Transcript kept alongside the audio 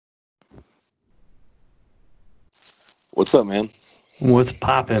What's up, man? What's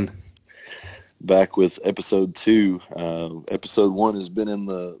poppin'? Back with episode 2. Episode 1 has been in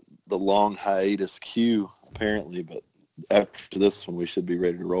the long hiatus queue, apparently, but after this one, we should be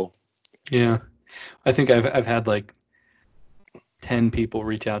ready to roll. Yeah, I think I've had like 10 people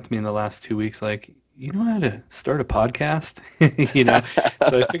reach out to me in the last 2 weeks, like, you know how to start a podcast?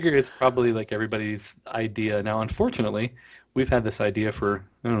 So I figure it's probably like everybody's idea. Now, unfortunately, we've had this idea for,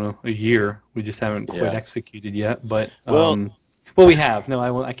 I don't know, a year. We just haven't quite executed yet, but, well, we have. No,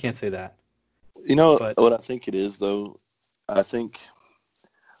 I can't say that. You know what I think it is, though? I think,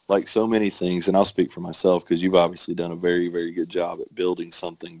 like so many things, and I'll speak for myself because you've obviously done a very, very good job at building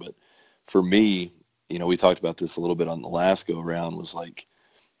something. But for me, we talked about this a little bit on the last go-around, was like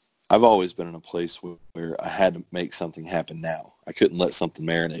I've always been in a place where I had to make something happen now. I couldn't let something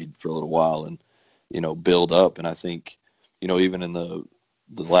marinate for a little while and, build up. And I think, even in the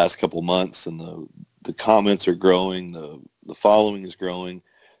last couple months and the comments are growing, the following is growing.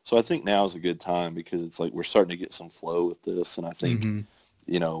 So I think now is a good time because it's like we're starting to get some flow with this. And I think,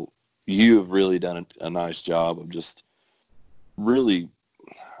 you have really done a nice job of just really,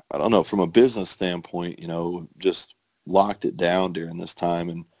 I don't know, from a business standpoint, just locked it down during this time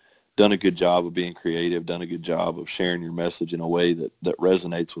and done a good job of being creative, done a good job of sharing your message in a way that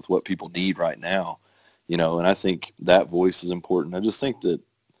resonates with what people need right now, and I think that voice is important. I just think that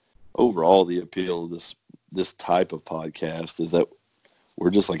overall the appeal of this type of podcast is that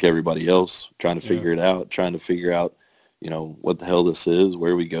we're just like everybody else trying to figure it out, trying to figure out, what the hell this is,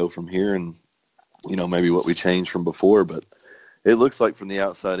 where we go from here, and, maybe what we changed from before. But it looks like from the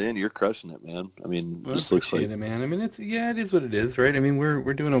outside in, you're crushing it, man. I mean, it just looks like it, man. I mean, it is what it is, right? I mean,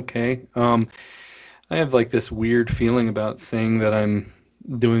 we're doing okay. I have like this weird feeling about saying that I'm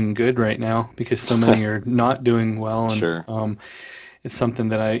doing good right now because so many are not doing well, and sure. It's something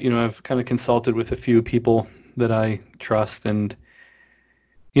that I've kind of consulted with a few people that I trust, and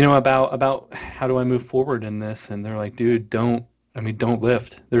about how do I move forward in this, and they're like, dude, don't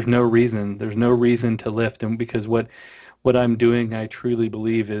lift. There's no reason to lift, and because what I'm doing, I truly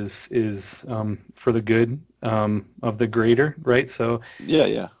believe is for the good of the greater, right? So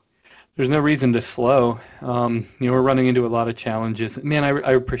yeah. There's no reason to slow. We're running into a lot of challenges. Man,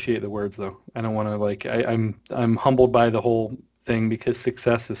 I appreciate the words though. I don't want to I'm humbled by the whole thing because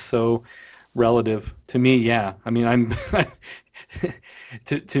success is so relative to me. Yeah, I mean I'm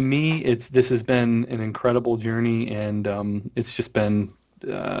to me this has been an incredible journey, and it's just been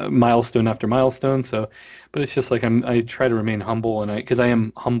milestone after milestone. So, but it's just like I try to remain humble, and because I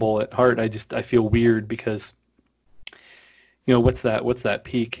am humble at heart, I feel weird because what's that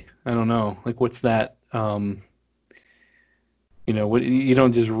peak? I don't know. Like what's that? What you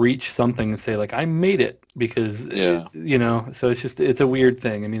don't just reach something and say like I made it because So it's a weird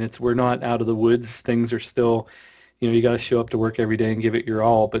thing. I mean, we're not out of the woods. Things are still, you got to show up to work every day and give it your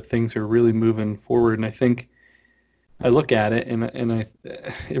all. But things are really moving forward, and I think. I look at it and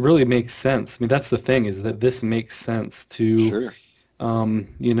it really makes sense. I mean, that's the thing is that this makes sense to, sure. I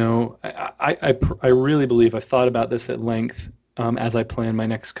really believe I've thought about this at length as I plan my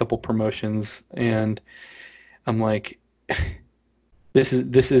next couple promotions, and I'm like, this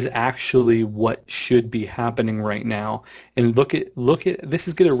is actually what should be happening right now. And look at this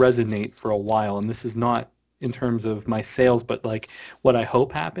is going to resonate for a while, and this is not in terms of my sales, but like what I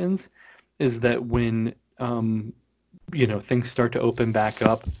hope happens is that when things start to open back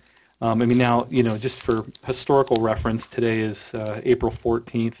up. I mean, now, just for historical reference, today is April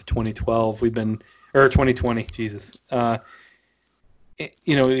 14th, 2012. Or 2020, Jesus.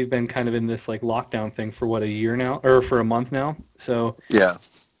 We've been kind of in this like lockdown thing for a year now, or for a month now. So yeah,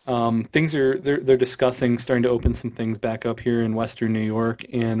 things they're discussing starting to open some things back up here in Western New York.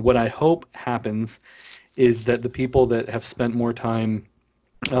 And what I hope happens is that the people that have spent more time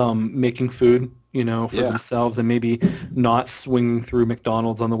making food, for themselves, and maybe not swinging through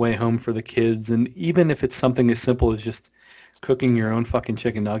McDonald's on the way home for the kids. And even if it's something as simple as just cooking your own fucking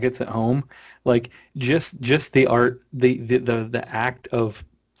chicken nuggets at home, like just the art, the act of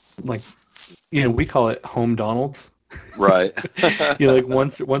like, we call it home Donald's. Right. Like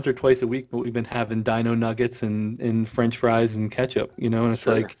once or twice a week, but we've been having Dino nuggets and French fries and ketchup, and it's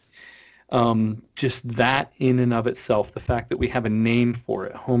sure. like, just that in and of itself, the fact that we have a name for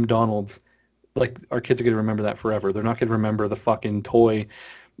it, home Donald's, like our kids are going to remember that forever. They're not going to remember the fucking toy,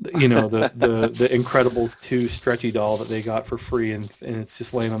 the Incredibles 2 stretchy doll that they got for free, and it's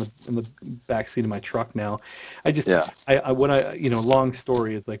just laying in the back seat of my truck now. Long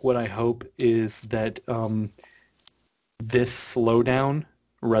story is like what I hope is that this slowdown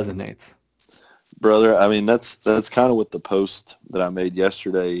resonates. Brother, I mean, that's kind of what the post that I made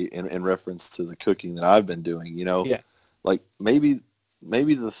yesterday in reference to the cooking that I've been doing, Yeah. like maybe the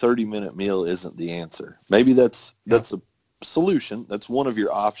 30-minute meal isn't the answer. Maybe that's a solution. That's one of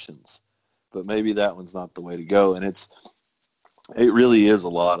your options, but maybe that one's not the way to go. And it really is a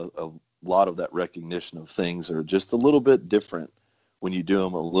lot of that recognition of things are just a little bit different when you do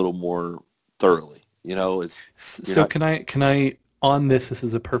them a little more thoroughly. Can I on this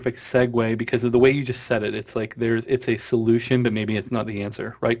is a perfect segue because of the way you just said it. It's like it's a solution, but maybe it's not the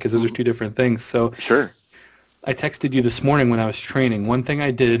answer, right? Because those are two different things. So sure. I texted you this morning when I was training. One thing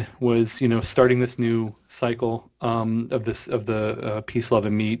I did was, starting this new cycle of the Peace, Love,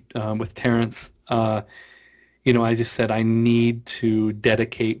 and Meat with Terrence. I just said I need to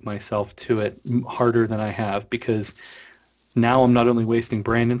dedicate myself to it harder than I have because now I'm not only wasting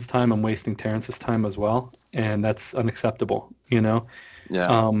Brandon's time, I'm wasting Terrence's time as well, and that's unacceptable. Yeah.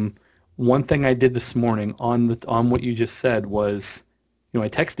 One thing I did this morning on what you just said was, I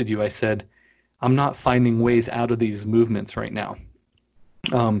texted you. I said, I'm not finding ways out of these movements right now.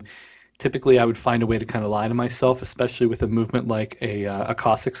 Typically, I would find a way to kind of lie to myself, especially with a movement like a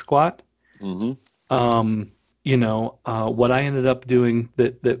Cossack squat. Mm-hmm. What I ended up doing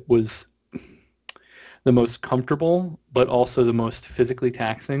that was the most comfortable, but also the most physically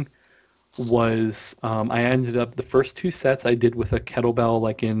taxing, was I ended up the first 2 sets I did with a kettlebell,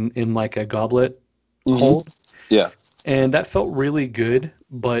 like in like a goblet hold. Yeah. And that felt really good,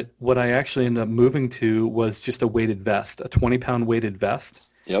 but what I actually ended up moving to was just a weighted vest, a 20-pound weighted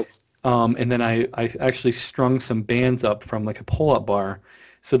vest. Yep. And then I actually strung some bands up from like a pull-up bar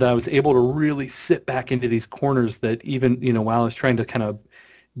so that I was able to really sit back into these corners that even, while I was trying to kind of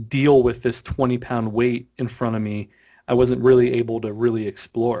deal with this 20-pound weight in front of me, I wasn't really able to really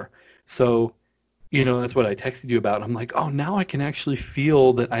explore. So, that's what I texted you about. I'm like, oh, now I can actually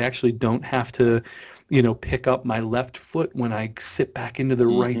feel that I actually don't have to pick up my left foot when I sit back into the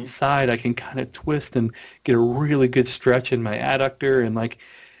right side. I can kind of twist and get a really good stretch in my adductor. And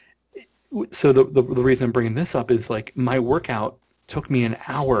so the reason I'm bringing this up is like my workout took me an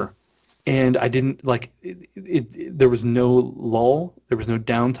hour and I didn't there was no lull. There was no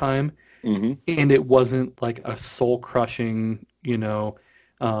downtime. Mm-hmm. And it wasn't like a soul crushing,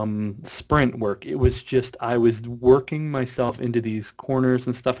 sprint work. It was just, I was working myself into these corners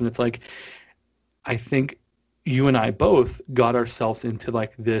and stuff. And it's like, I think you and I both got ourselves into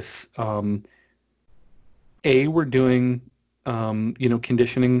like this, we're doing,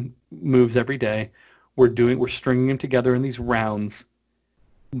 conditioning moves every day. We're stringing them together in these rounds,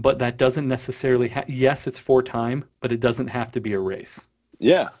 but that doesn't necessarily, yes, it's for time, but it doesn't have to be a race.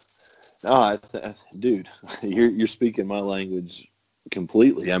 Yeah. No, dude, you're speaking my language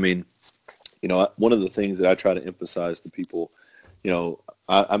completely. I mean, one of the things that I try to emphasize to people,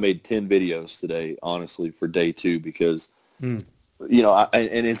 I made 10 videos today, honestly, for day 2 because, and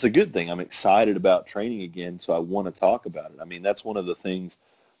it's a good thing. I'm excited about training again, so I want to talk about it. I mean, that's one of the things,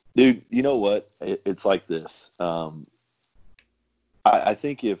 dude, you know what? It's like this. I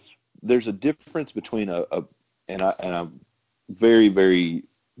think if there's a difference between and I'm very, very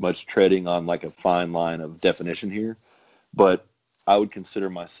much treading on like a fine line of definition here, but I would consider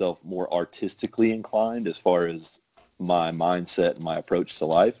myself more artistically inclined as far as my mindset and my approach to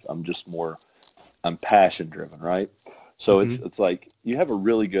life. I'm passion driven, right? So it's like you have a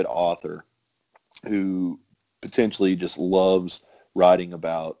really good author who potentially just loves writing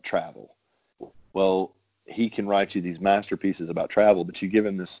about travel. Well, he can write you these masterpieces about travel, but you give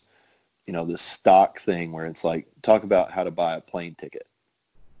him this, this stock thing where it's like, talk about how to buy a plane ticket,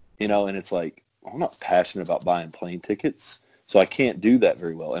 and it's like, I'm not passionate about buying plane tickets, so I can't do that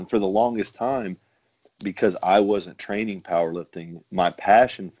very well. And for the longest time, because I wasn't training powerlifting, my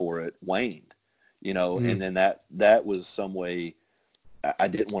passion for it waned, and then that was some way I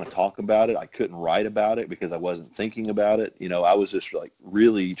didn't want to talk about it. I couldn't write about it because I wasn't thinking about it. I was just like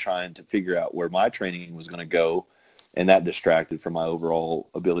really trying to figure out where my training was going to go, and that distracted from my overall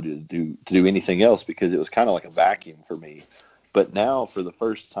ability to do anything else because it was kind of like a vacuum for me. But now, for the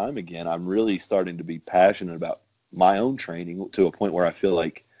first time again, I'm really starting to be passionate about my own training to a point where I feel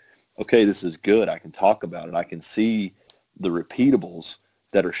like, okay, this is good. I can talk about it. I can see the repeatables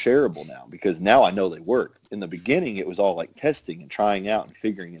that are shareable now because now I know they work. In the beginning, it was all like testing and trying out and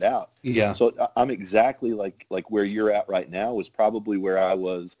figuring it out. Yeah. So I'm exactly like where you're at right now was probably where I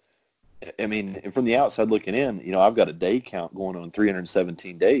was. I mean, from the outside looking in, I've got a day count going on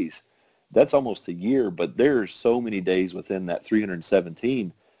 317 days. That's almost a year, but there's so many days within that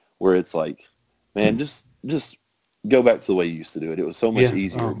 317 where it's like, man, just go back to the way you used to do it. It was so much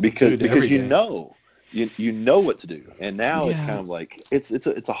easier because you know what to do. And now it's kind of like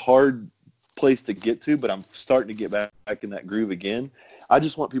it's a hard place to get to, but I'm starting to get back in that groove again. I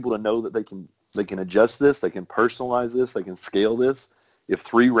just want people to know that they can adjust this, they can personalize this, they can scale this. If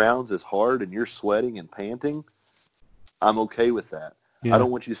 3 rounds is hard and you're sweating and panting, I'm okay with that. Yeah. I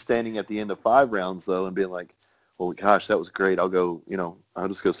don't want you standing at the end of 5 rounds though and being like, well, gosh, that was great. I'll go, I'll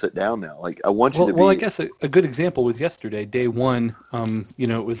just go sit down now. Like, I want you to be. Well, I guess a good example was yesterday, day 1. It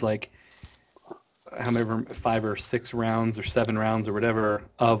was like, however, 5 or 6 rounds or 7 rounds or whatever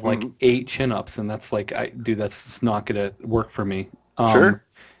of like 8 chin-ups, and that's like, that's just not going to work for me. Sure.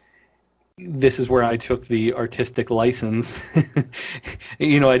 This is where I took the artistic license.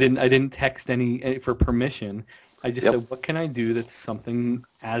 I didn't text any for permission. I just said, what can I do that's something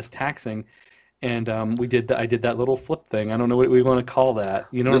as taxing? And I did that little flip thing. I don't know what we want to call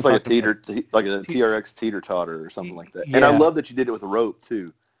that. Just like a TRX teeter-totter or something like that. Yeah. And I love that you did it with a rope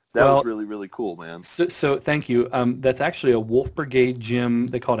too. That was really, really cool, man. So thank you. That's actually a Wolf Brigade gym.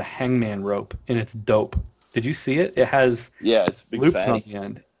 They call it a hangman rope, and it's dope. Did you see it? It has it's big loops fatty. on the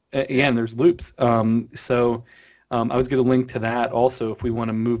end. And there's loops. I was going to link to that also if we want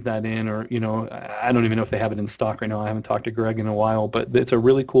to move that in, or I don't even know if they have it in stock right now. I haven't talked to Greg in a while, but it's a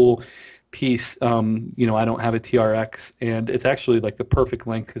really cool piece. I don't have a TRX, and it's actually like the perfect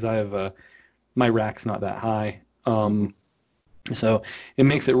length because I have my rack's not that high. So it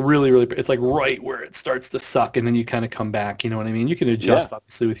makes it really, really, it's like right where it starts to suck, and then you kind of come back, you know what I mean? You can adjust,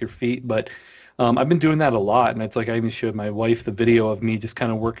 obviously, with your feet, but I've been doing that a lot, and it's like I even showed my wife the video of me just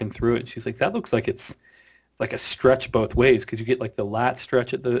kind of working through it. She's like, that looks like it's like a stretch both ways, because you get like the lat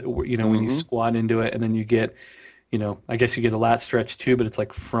stretch at the, when you squat into it, and then you get, I guess you get a lat stretch too, but it's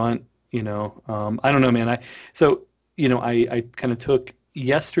like front, I don't know, man. I kind of took,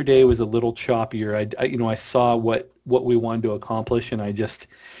 yesterday was a little choppier. I saw what we wanted to accomplish, and I just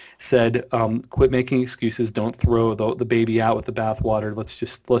said, quit making excuses. Don't throw the baby out with the bathwater. Let's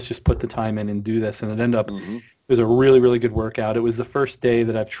just put the time in and do this. And it ended up, it was a really, really good workout. It was the first day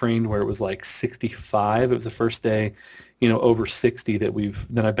that I've trained where it was like 65. It was the first day, over 60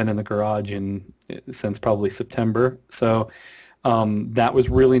 that I've been in the garage since probably September. So that was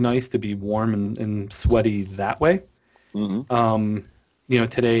really nice to be warm and sweaty that way.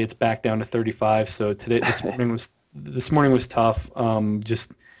 Today it's back down to 35. So this morning was tough.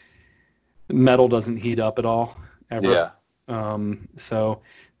 Just metal doesn't heat up at all ever. Yeah. So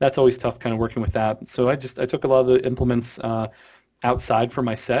that's always tough, kind of working with that. So I took a lot of the implements outside for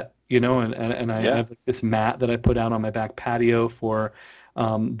my set, and I have like this mat that I put out on my back patio for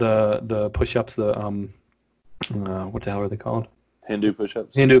the push-ups. What the hell are they called? Hindu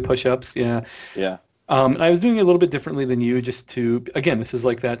push-ups. Hindu push-ups. Yeah. Yeah. And I was doing it a little bit differently than you, just to, again, this is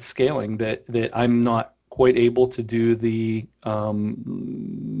like that scaling that I'm not quite able to do the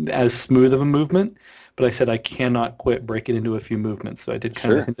as smooth of a movement, but I said I cannot quit, break it into a few movements. So I did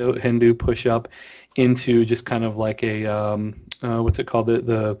kind of Hindu push-up into just kind of like a what's it called,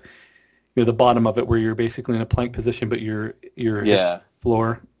 the bottom of it, where you're basically in a plank position, but your hips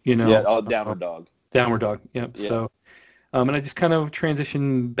floor, downward dog. Downward dog. Yep. Yeah. So. And I just kind of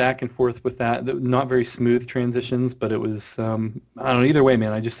transitioned back and forth with that. Not very smooth transitions, but it was, I don't know, either way,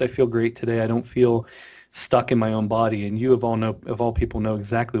 man, I feel great today. I don't feel stuck in my own body, and you of all people know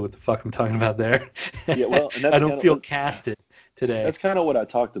exactly what the fuck I'm talking about there. Yeah, well, and that's I don't feel casted today. That's kind of what I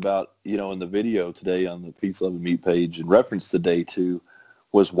talked about, in the video today on the Peace, Love, and Meat page, in reference to day 2,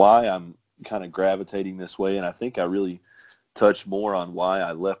 was why I'm kind of gravitating this way, and I think I really touched more on why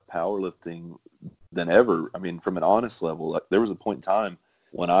I left powerlifting than ever. I mean, from an honest level, like, there was a point in time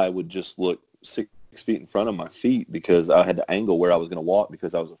when I would just look 6 feet in front of my feet because I had to angle where I was going to walk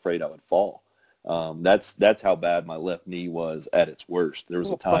because I was afraid I would fall. That's how bad my left knee was at its worst. There was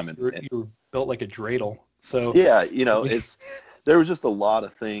a time, you were built like a dreidel. So yeah, there was just a lot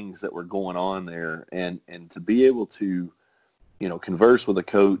of things that were going on there, and to be able to, converse with a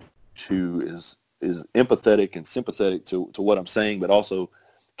coach who is empathetic and sympathetic to what I'm saying, but also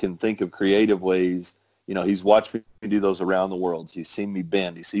can think of creative ways. He's watched me do those around the world. He's seen me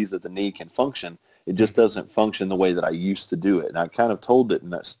bend. He sees that the knee can function. It just doesn't function the way that I used to do it. And I kind of told it in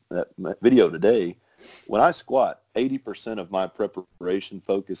that video today. When I squat, 80% of my preparation,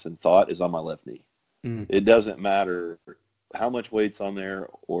 focus, and thought is on my left knee. It doesn't matter how much weight's on there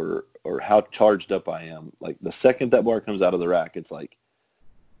or how charged up I am. Like, the second that bar comes out of the rack, it's like,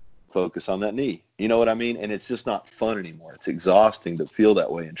 focus on that knee. You know what I mean? And it's just not fun anymore. It's exhausting to feel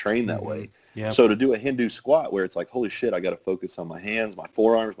that way and train that way. Yep. So to do a Hindu squat where it's like, holy shit, I got to focus on my hands, my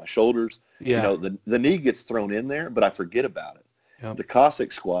forearms, my shoulders. Yeah. The knee gets thrown in there, but I forget about it. Yep. The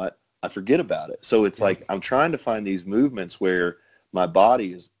Cossack squat, I forget about it. So it's like I'm trying to find these movements where my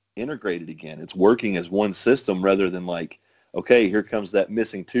body is integrated again. It's working as one system rather than like, okay, here comes that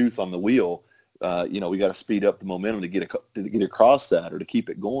missing tooth on the wheel. we got to speed up the momentum to get across that or to keep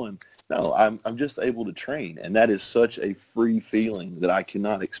it going. No, I'm just able to train, and that is such a free feeling that I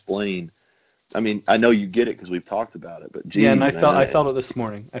cannot explain. I mean, I know you get it because we've talked about it, but geez, yeah, and I felt it this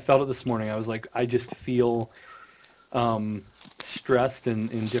morning. I was like, I just feel stressed in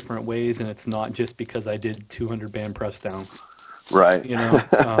different ways, and it's not just because I did 200 band press downs. Right.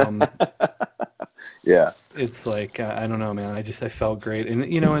 Yeah. It's like, I don't know, man. I felt great. And,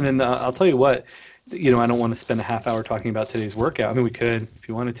 and then I'll tell you what, I don't want to spend a half hour talking about today's workout. I mean, we could if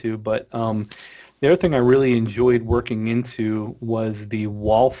you wanted to, but the other thing I really enjoyed working into was the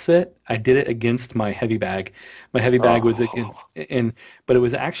wall sit. I did it against my heavy bag. My heavy bag was against, but it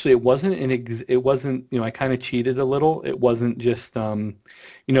was actually, it wasn't, I kind of cheated a little. It wasn't just,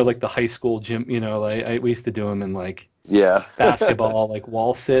 like the high school gym, we used to do them in like, basketball, like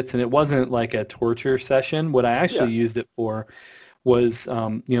wall sits, and it wasn't like a torture session. What I actually used it for was,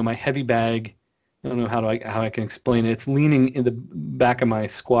 my heavy bag. I don't know how I can explain it. It's leaning in the back of my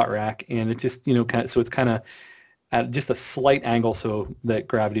squat rack, and it just, so it's kind of at just a slight angle so that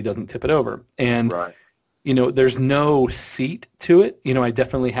gravity doesn't tip it over. And, there's no seat to it. I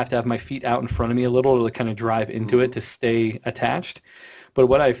definitely have to have my feet out in front of me a little to kind of drive into it to stay attached. But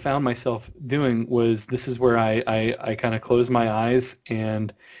what I found myself doing was this is where I kind of closed my eyes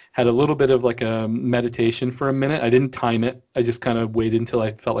and had a little bit of like a meditation for a minute. I didn't time it. I just kind of waited until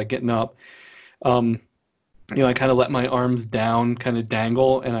I felt like getting up. I kind of let my arms down, kind of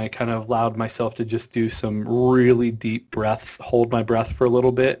dangle, and I kind of allowed myself to just do some really deep breaths, hold my breath for a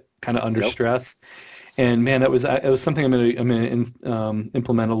little bit, kind of under stress. And man, it was something I'm going to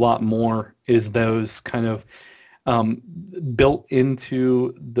implement a lot more. Is those kind of built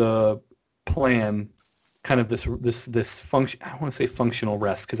into the plan, kind of this function. I don't want to say functional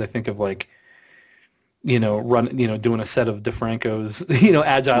rest because I think of like, doing a set of DeFranco's,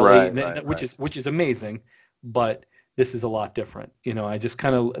 Agile 8, which is amazing, but this is a lot different. I just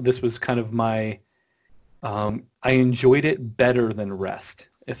this was kind of my, I enjoyed it better than rest,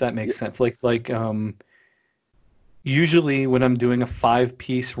 if that makes sense. Like usually when I'm doing a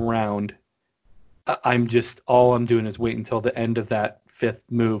 5-piece round, all I'm doing is wait until the end of that 5th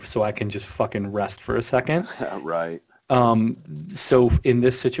move so I can just fucking rest for a second. Right. So in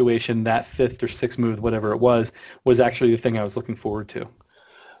this situation, that 5th or 6th move, whatever it was actually the thing I was looking forward to.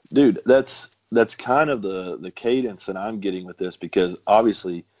 Dude, that's kind of the cadence that I'm getting with this because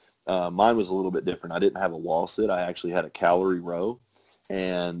obviously mine was a little bit different. I didn't have a wall sit. I actually had a calorie row.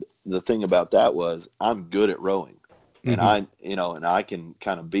 And the thing about that was I'm good at rowing. And I can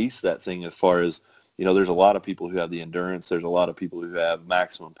kind of beast that thing as far as, there's a lot of people who have the endurance. There's a lot of people who have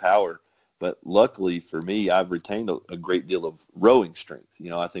maximum power. But luckily for me, I've retained a great deal of rowing strength.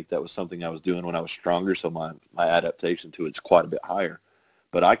 I think that was something I was doing when I was stronger, so my adaptation to it's quite a bit higher.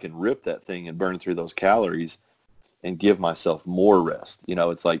 But I can rip that thing and burn through those calories and give myself more rest.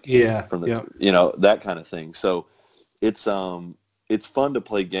 It's like that kind of thing. So it's fun to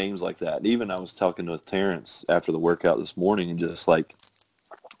play games like that. And even I was talking with Terrence after the workout this morning and just like,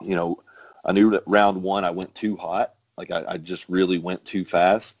 I knew that round 1 I went too hot. Like I just really went too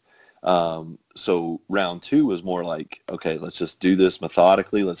fast. So round 2 was more like, okay, let's just do this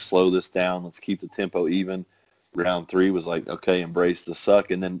methodically. Let's slow this down. Let's keep the tempo even. Round 3 was like, okay, embrace the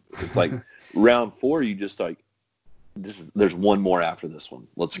suck. And then it's like round 4, you just like, there's one more after this one.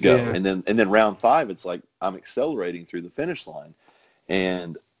 Let's go. Yeah. And then round 5, it's like I'm accelerating through the finish line.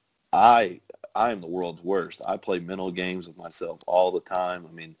 And I am the world's worst. I play mental games with myself all the time.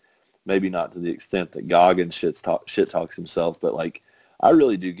 I mean, maybe not to the extent that Goggins shit talks himself, but like I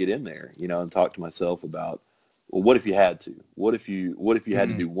really do get in there, and talk to myself about, well, what if you had to? What if you had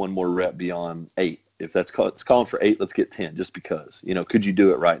to do one more rep beyond 8? If it's calling for 8, let's get 10 just because. Could you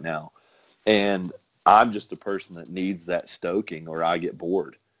do it right now? And I'm just a person that needs that stoking or I get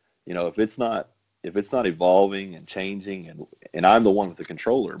bored. If it's not evolving and changing and I'm the one with the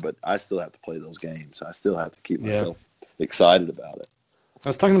controller, but I still have to play those games. I still have to keep myself excited about it. I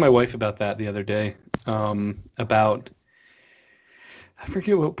was talking to my wife about that the other day, about, I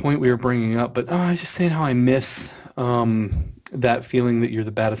forget what point we were bringing up, but I was just saying how I miss that feeling that you're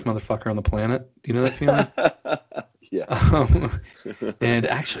the baddest motherfucker on the planet. You know that feeling? Yeah. And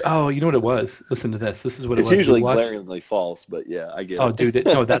actually, you know what it was? Listen to this. This is what it was. It's usually glaringly false, but yeah, I get it. Oh, dude,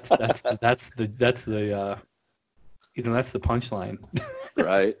 that's the that's the punchline.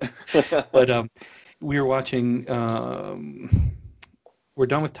 Right. But we were watching. We're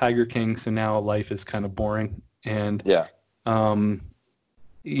done with Tiger King, so now life is kind of boring. And yeah. They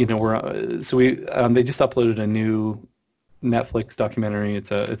just uploaded a new Netflix documentary.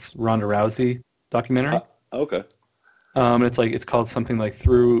 It's Ronda Rousey documentary. Okay. It's called something like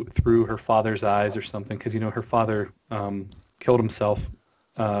through her father's eyes or something, because her father killed himself.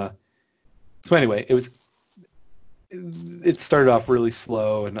 So anyway, it started off really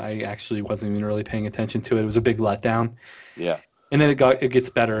slow, and I actually wasn't even really paying attention to it. It was a big letdown. Yeah. And then it gets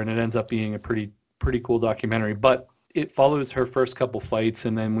better, and it ends up being a pretty cool documentary. But it follows her first couple fights,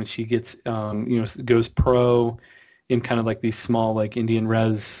 and then when she gets goes pro in kind of like these small like Indian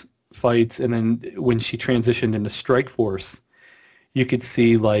res fights, and then when she transitioned into Strike Force, you could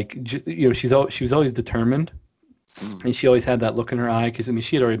see like she was always determined. And she always had that look in her eye because,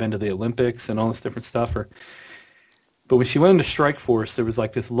 she had already been to the Olympics and all this different stuff. But when she went into Strike Force, there was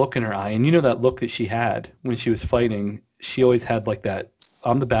like this look in her eye. And that look that she had when she was fighting, she always had like that,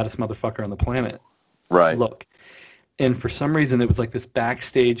 I'm the baddest motherfucker on the planet look. And for some reason, it was like this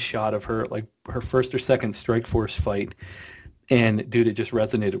backstage shot of her, like her first or second Strike Force fight. And, dude, it just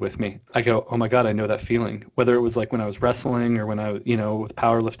resonated with me. I go, oh, my God, I know that feeling. Whether it was like when I was wrestling or when I, with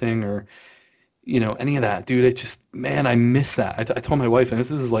powerlifting or any of that, dude, I miss that. I told my wife, and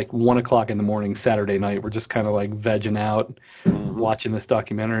this is like 1 o'clock in the morning, Saturday night. We're just kind of like vegging out, watching this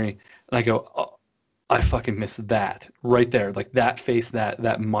documentary. And I go, oh, I fucking miss that right there. Like that face, that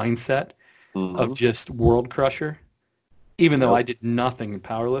mindset of just world crusher. Even though I did nothing in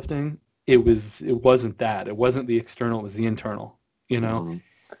powerlifting, it wasn't that. It wasn't the external, it was the internal,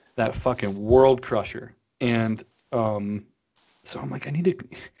 that fucking world crusher. And so I'm like,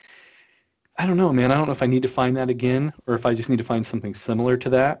 I don't know, man. I don't know if I need to find that again or if I just need to find something similar to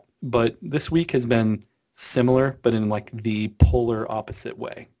that. But this week has been similar, but in like the polar opposite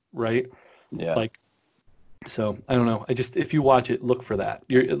way, right? Yeah. Like, so I don't know. If you watch it, look for that.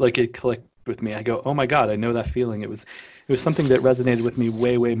 You're like, it clicked with me. I go, oh my God, I know that feeling. It was something that resonated with me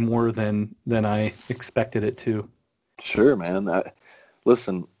way, way more than I expected it to. Sure, man.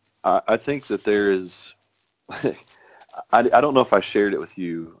 Listen, I think that there is. I don't know if I shared it with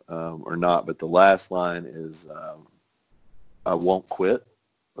you or not, but the last line is I won't quit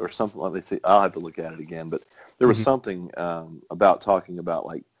or something like that. I'll have to look at it again. But there was something about talking about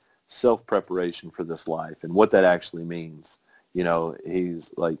like self-preparation for this life and what that actually means.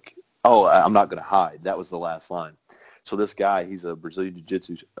 He's like, oh, I'm not going to hide. That was the last line. So this guy, he's a Brazilian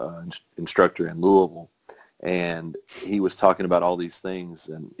Jiu-Jitsu instructor in Louisville. And he was talking about all these things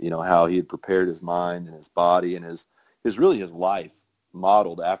and, how he had prepared his mind and his body and his life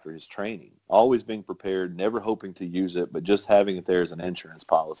modeled after his training, always being prepared, never hoping to use it, but just having it there as an insurance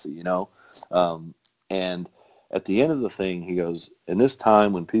policy, and at the end of the thing, he goes, in this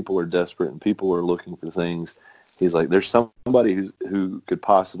time when people are desperate and people are looking for things, he's like, there's somebody who could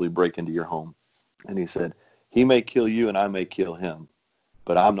possibly break into your home. And he said, he may kill you and I may kill him,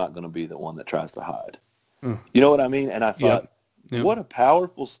 but I'm not going to be the one that tries to hide. You know what I mean? And I thought, what a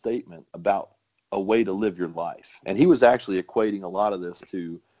powerful statement about a way to live your life. And he was actually equating a lot of this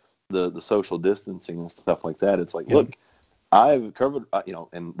to the social distancing and stuff like that. It's like, look, I've covered,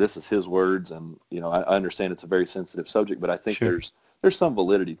 and this is his words, and, I understand it's a very sensitive subject, but I think there's some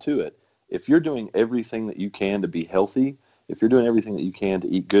validity to it. If you're doing everything that you can to be healthy, if you're doing everything that you can to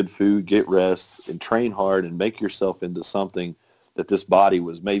eat good food, get rest, and train hard and make yourself into something that this body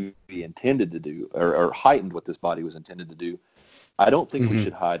was maybe intended to do or heightened what this body was intended to do, I don't think we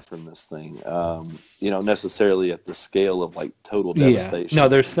should hide from this thing, necessarily at the scale of like total devastation. No,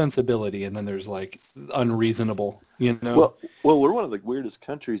 there's sensibility, and then there's like unreasonable, Well, we're one of the weirdest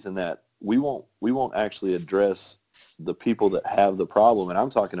countries in that we won't actually address the people that have the problem, and I'm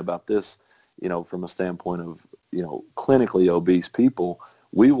talking about this, from a standpoint of clinically obese people.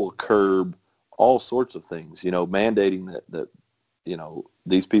 We will curb all sorts of things, mandating that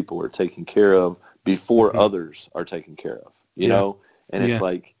these people are taken care of before others are taken care of. And it's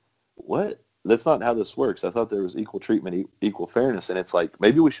like, what? That's not how this works. I thought there was equal treatment, equal fairness. And it's like,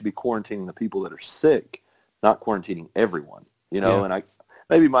 maybe we should be quarantining the people that are sick, not quarantining everyone, and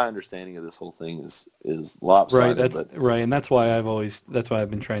maybe my understanding of this whole thing is lopsided. Right. And that's why I've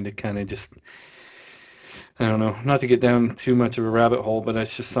been trying to kind of just, I don't know, not to get down too much of a rabbit hole, but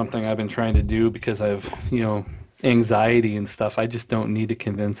it's just something I've been trying to do because I've, anxiety and stuff. I just don't need to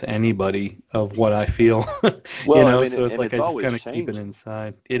convince anybody of what I feel. Well, so it's like I just kind of keep it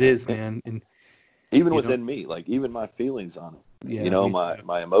inside. It is, man. And even within me, like even my feelings on it,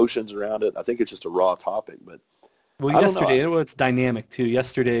 my emotions around it. I think it's just a raw topic, but yesterday, it's dynamic too.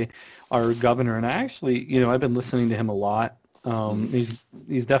 Yesterday, our governor, and I actually, I've been listening to him a lot.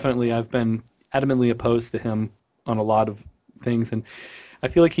 He's definitely, I've been adamantly opposed to him on a lot of things, and I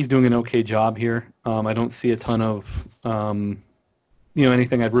feel like he's doing an okay job here. I don't see a ton of,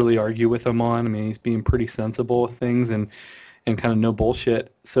 anything I'd really argue with him on. I mean, he's being pretty sensible with things and kind of no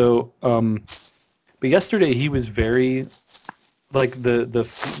bullshit. So, But yesterday he was very, like,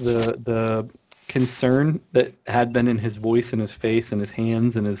 the concern that had been in his voice and his face and his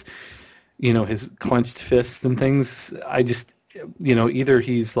hands and his, his clenched fists and things. I just, either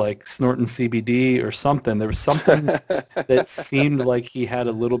he's like snorting CBD or something. There was something that seemed like he had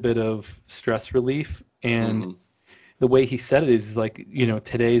a little bit of stress relief. And the way he said it is like,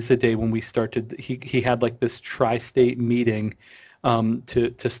 today's the day when we start to, he had like this tri-state meeting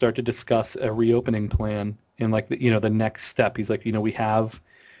to start to discuss a reopening plan and like, the next step. He's like, we have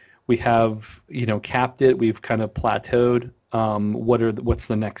capped it. We've kind of plateaued. What's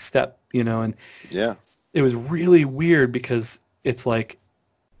the next step, and yeah, it was really weird because it's like,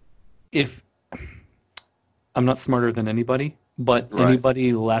 if I'm not smarter than anybody, but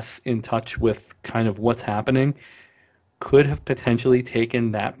anybody less in touch with kind of what's happening could have potentially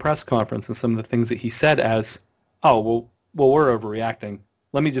taken that press conference and some of the things that he said as, oh, well, we're overreacting.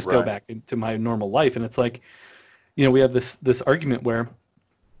 Let me just go back into my normal life. And it's like, we have this argument where,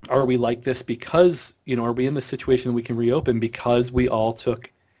 are we like this because, are we in the situation we can reopen because we all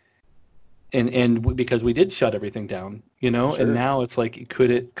took and because we did shut everything down, Sure. And now it's like, could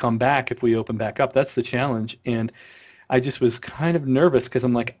it come back if we open back up? That's the challenge. And I just was kind of nervous because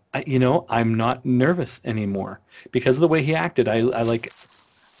I'm like, I'm not nervous anymore because of the way he acted. I like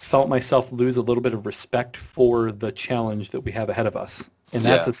felt myself lose a little bit of respect for the challenge that we have ahead of us. And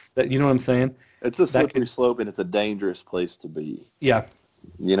that's, you know what I'm saying? It's a slippery slope and it's a dangerous place to be. Yeah.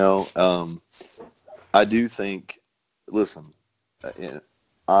 I do think, listen,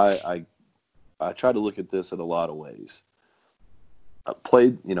 I try to look at this in a lot of ways. I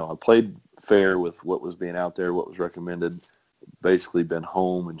played fair with what was being out there, what was recommended, basically been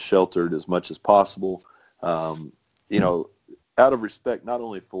home and sheltered as much as possible. Out of respect, not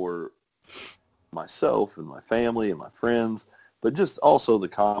only for myself and my family and my friends, but just also the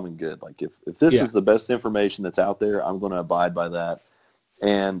common good. Like if this is the best information that's out there, I'm going to abide by that.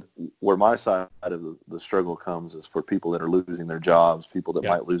 And where my side of the struggle comes is for people that are losing their jobs, people that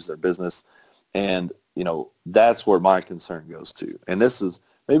might lose their business. And, that's where my concern goes to. And this is,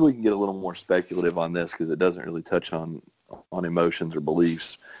 maybe we can get a little more speculative on this because it doesn't really touch on emotions or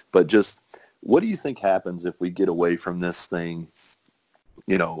beliefs. But just what do you think happens if we get away from this thing,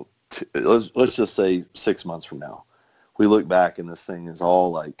 let's just say 6 months from now? We look back and this thing is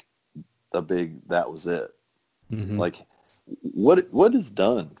all like a big, that was it. Mm-hmm. Like, what is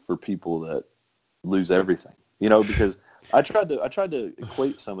done for people that lose everything? Because I tried to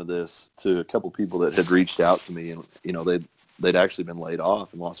equate some of this to a couple people that had reached out to me, and they'd actually been laid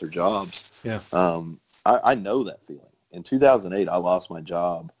off and lost their jobs. Yeah. I know that feeling. In 2008, I lost my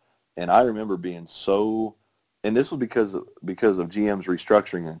job, and I remember being so. And this was because of GM's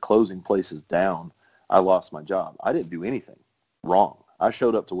restructuring and closing places down. I lost my job. I didn't do anything wrong. I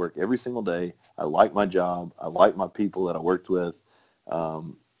showed up to work every single day. I liked my job. I liked my people that I worked with.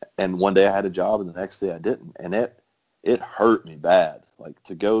 And one day I had a job, and the next day I didn't. And it hurt me bad. Like,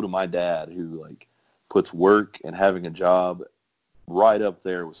 to go to my dad, who like puts work and having a job right up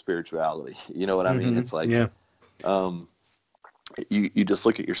there with spirituality. You know what I mean? It's like, you just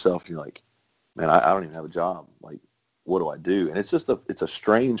look at yourself and you're like, man, I don't even have a job. Like, what do I do? And it's a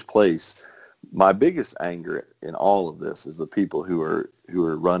strange place. My biggest anger in all of this is the people who are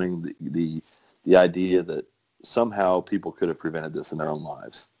running the idea that somehow people could have prevented this in their own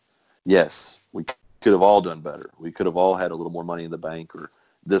lives. Yes, we could have all done better. We could have all had a little more money in the bank or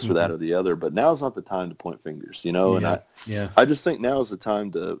this or that or the other, but now's not the time to point fingers, And I just think now is the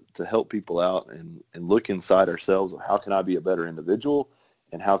time to help people out and look inside ourselves of how can I be a better individual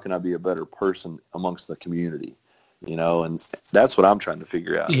and how can I be a better person amongst the community, and that's what I'm trying to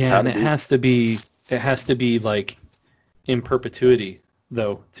figure out. Yeah, and it has to be like in perpetuity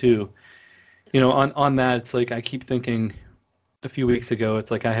though too. On that, it's like I keep thinking a few weeks ago, it's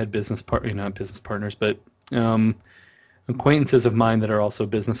like I had not business partners, but acquaintances of mine that are also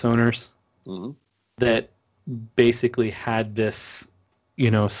business owners that basically had this,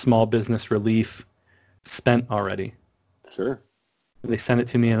 small business relief spent already. Sure. They sent it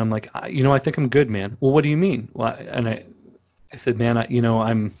to me, and I'm like, I think I'm good, man. Well, what do you mean? Well, and I said, man,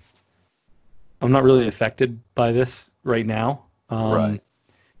 I'm not really affected by this right now. Right.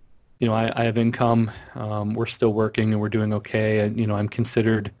 I have income. We're still working, and we're doing okay. And I'm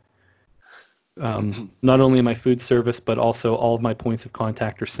considered not only in my food service, but also all of my points of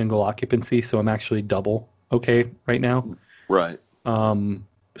contact are single occupancy, so I'm actually double okay right now. Right.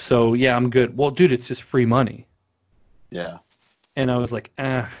 So yeah, I'm good. Well, dude, it's just free money. Yeah. And I was like,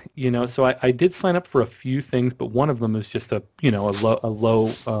 so I did sign up for a few things, but one of them is just a low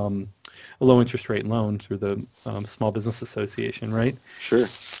interest rate loan through the Small Business Association, right? Sure.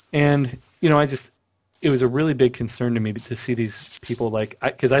 And, it was a really big concern to me to see these people like,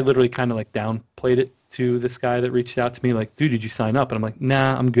 because I literally kind of like downplayed it to this guy that reached out to me like, dude, did you sign up? And I'm like,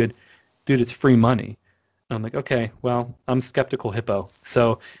 nah, I'm good. Dude, it's free money. And I'm like, okay, well, I'm skeptical hippo.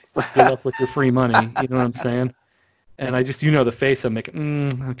 So good luck with your free money. You know what I'm saying? And I just, the face, I'm like,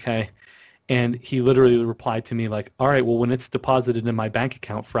 okay. And he literally replied to me like, all right, well, when it's deposited in my bank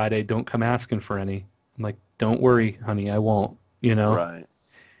account Friday, don't come asking for any. I'm like, don't worry, honey, I won't, Right.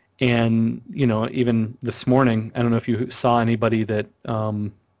 And, even this morning, I don't know if you saw anybody that,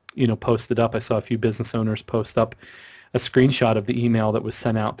 posted up. I saw a few business owners post up a screenshot of the email that was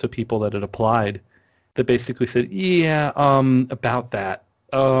sent out to people that had applied that basically said, yeah, about that.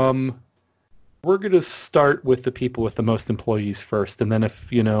 We're going to start with the people with the most employees first. And then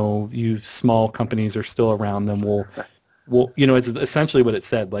if, you small companies are still around, then we'll it's essentially what it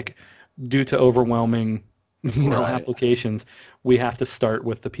said. Like, due to overwhelming, Right. applications, we have to start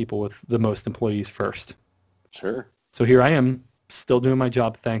with the people with the most employees first. Sure. So here I am, still doing my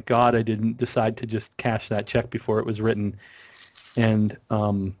job. Thank God I didn't decide to just cash that check before it was written. And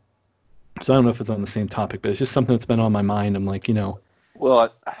so I don't know if it's on the same topic, but it's just something that's been on my mind. I'm like,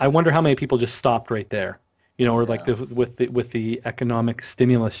 Well, I wonder how many people just stopped right there, or like with the economic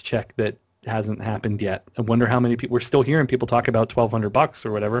stimulus check that hasn't happened yet. I wonder how many people, we're still hearing people talk about $1,200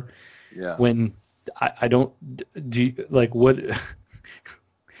 or whatever. Yeah. When I don't do you, like what.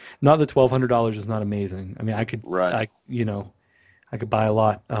 Not that $1,200 is not amazing. I mean, I could, Right. I could buy a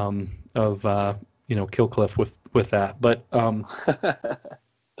lot of Kill Cliff with that, but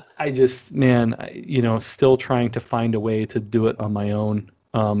I just, man, still trying to find a way to do it on my own.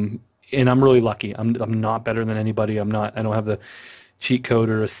 And I'm really lucky. I'm not better than anybody. I don't have the cheat code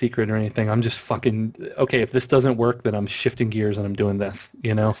or a secret or anything. I'm just fucking, okay, if this doesn't work, then I'm shifting gears and I'm doing this,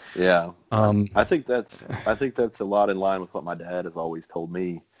 Yeah. I think that's a lot in line with what my dad has always told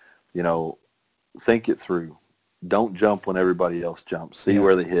me. Think it through. Don't jump when everybody else jumps. See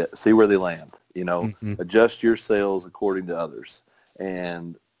where they hit. See where they land. Adjust your sails according to others.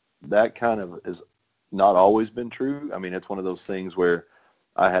 And that kind of has not always been true. I mean, it's one of those things where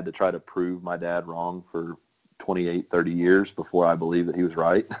I had to try to prove my dad wrong for 28, 30 years before I believed that he was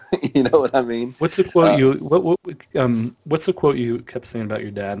right. You know what I mean? What's the quote what's the quote you kept saying about your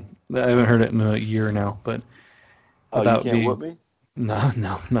dad? I haven't heard it in a year now, but about you can't whoop me? No,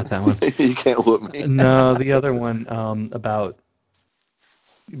 not that one. You can't whoop me. No, the other one about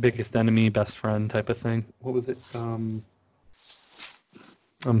biggest enemy, best friend type of thing. What was it?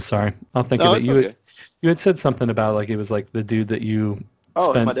 I'm sorry. I'll think of it. You had said something about like it was like the dude that you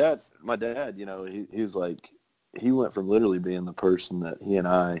spent. My dad, he was like, he went from literally being the person that he and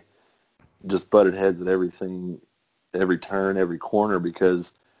I just butted heads at everything, every turn, every corner,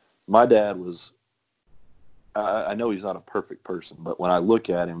 because my dad was, I know he's not a perfect person, but when I look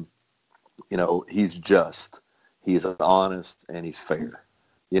at him, he's just, he's honest, and he's fair.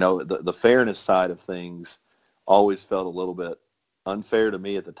 The fairness side of things always felt a little bit unfair to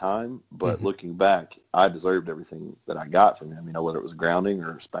me at the time, but looking back, I deserved everything that I got from him, whether it was grounding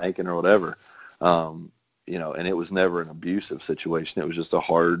or spanking or whatever. And it was never an abusive situation. It was just a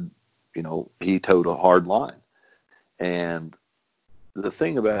hard, he towed a hard line. And the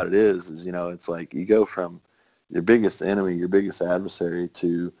thing about it is, it's like you go from your biggest enemy, your biggest adversary,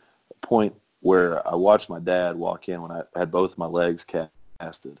 to a point where I watched my dad walk in when I had both my legs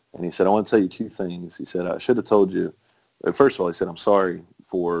casted. And he said, I want to tell you two things. He said, I should have told you. First of all, he said, I'm sorry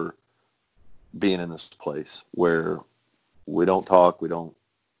for being in this place where we don't talk, we don't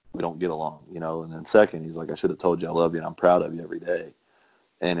get along, And then second, he's like, I should have told you I love you and I'm proud of you every day.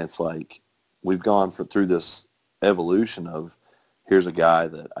 And it's like we've gone through this evolution of here's a guy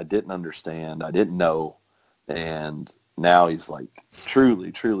that I didn't understand, I didn't know, and now he's like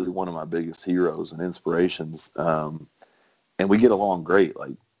truly, truly one of my biggest heroes and inspirations. And we get along great.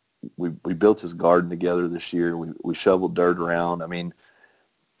 Like we built his garden together this year. We shoveled dirt around. I mean,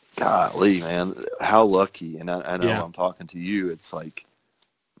 golly, man, how lucky. And I know I'm talking to you. It's like,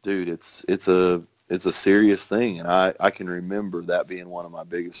 dude, it's a serious thing. And I can remember that being one of my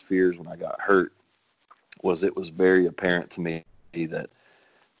biggest fears when I got hurt. It was very apparent to me that,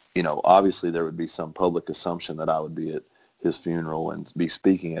 obviously there would be some public assumption that I would be at his funeral and be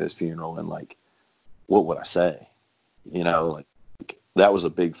speaking at his funeral, and like, what would I say? Like that was a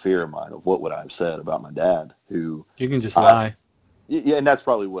big fear of mine, of what would I have said about my dad, who you can just lie. Yeah, and that's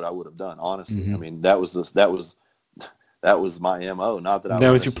probably what I would have done, honestly. I mean, that was my MO. Not that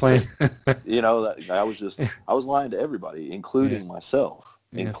I was your plan. I was lying to everybody, including myself.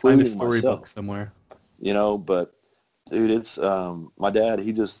 Find a storybook somewhere. But dude, it's my dad.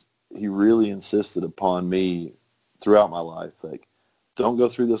 He really insisted upon me throughout my life. Like, don't go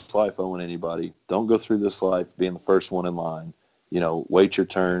through this life owing anybody. Don't go through this life being the first one in line. Wait your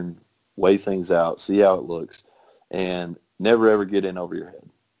turn, weigh things out, see how it looks, and never ever get in over your head.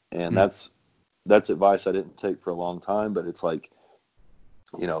 And that's advice I didn't take for a long time, but it's like,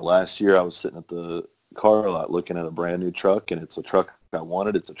 last year I was sitting at the car lot looking at a brand new truck, and it's a truck I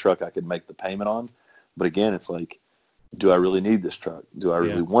wanted. It's a truck I could make the payment on. But again, it's like, do I really need this truck? Do I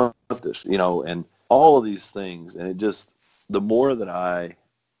really want this? And all of these things. And it just, the more that I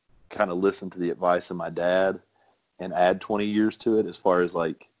kind of listen to the advice of my dad and add 20 years to it, as far as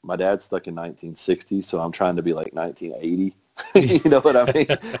like, my dad's stuck in 1960, so I'm trying to be like 1980. You know what I mean?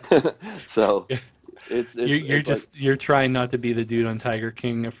 So you're trying not to be the dude on Tiger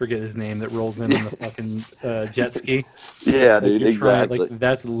King, I forget his name, that rolls in on the fucking jet ski. Yeah, dude, exactly.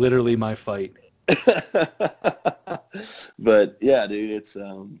 That's literally my fight. But yeah, dude, it's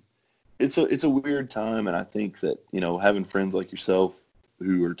a weird time, and I think that having friends like yourself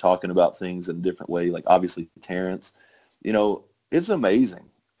who are talking about things in a different way, like obviously Terrence, it's amazing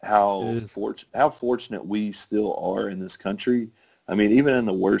how fortunate we still are in this country. I mean, even in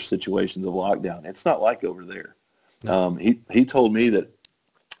the worst situations of lockdown, it's not like over there. No. He told me that,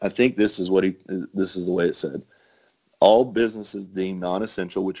 I think this is the way it said, all businesses deemed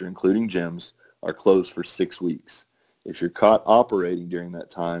non-essential, which are including gyms, are closed for 6 weeks. If you're caught operating during that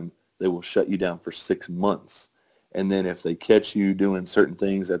time, they will shut you down for 6 months. And then if they catch you doing certain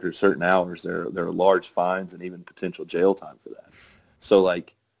things after certain hours, there are large fines and even potential jail time for that. So,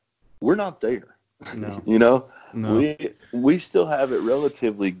 like, we're not there. No. No. We still have it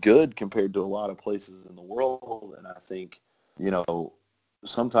relatively good compared to a lot of places in the world. And I think,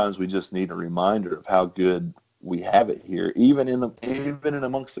 sometimes we just need a reminder of how good we have it here, even in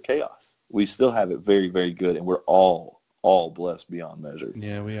amongst the chaos. We still have it very, very good, and we're all blessed beyond measure.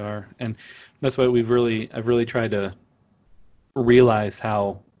 Yeah, we are, and that's why I've really tried to realize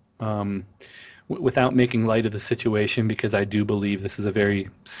how, without making light of the situation, because I do believe this is a very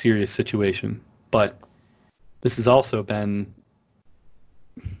serious situation, but this has also been.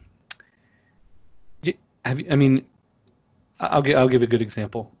 I'll give a good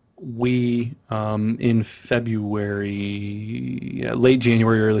example. We in February, late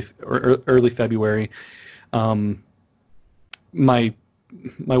January, early February, my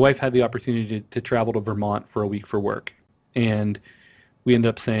wife had the opportunity to travel to Vermont for a week for work, and we ended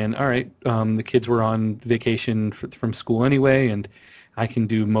up saying, all right, the kids were on vacation from school anyway, and I can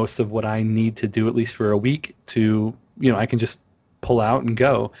do most of what I need to do at least for a week to, I can just pull out and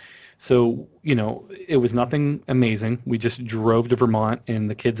go. So, it was nothing amazing. We just drove to Vermont,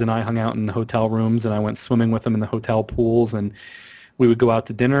 and the kids and I hung out in the hotel rooms, and I went swimming with them in the hotel pools, and we would go out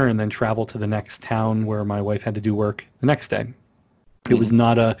to dinner and then travel to the next town where my wife had to do work the next day. Mm-hmm. It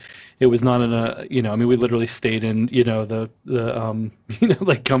was not we literally stayed in,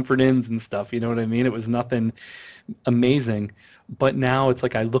 like comfort inns and stuff, you know what I mean? It was nothing amazing. But now it's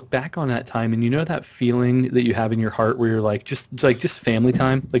like I look back on that time, and that feeling that you have in your heart where you're like just family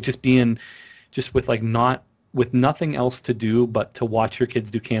time, like just being just with with nothing else to do but to watch your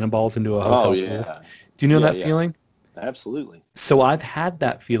kids do cannonballs into a hotel pool. Do you know that feeling? Absolutely. So I've had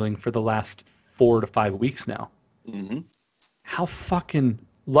that feeling for the last 4 to 5 weeks now. Mm-hmm. How fucking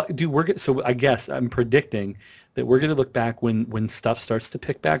so I guess I'm predicting that we're going to look back when stuff starts to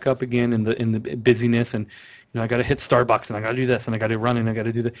pick back up again in the busyness, and I got to hit Starbucks, and I got to do this, and I got to run, and I got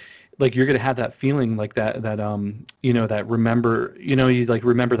to do that. Like, you're going to have that feeling like that that remember, you like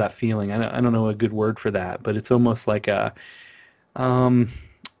remember that feeling. I don't know a good word for that, but it's almost like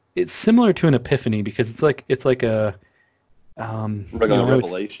it's similar to an epiphany, because it's like a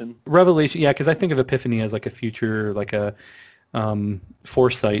revelation. Revelation, yeah, because I think of epiphany as like a future, like a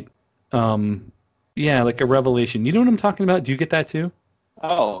foresight. Yeah, like a revelation. You know what I'm talking about? Do you get that too?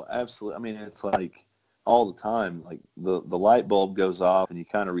 Oh, absolutely. I mean, it's like all the time, like the light bulb goes off, and you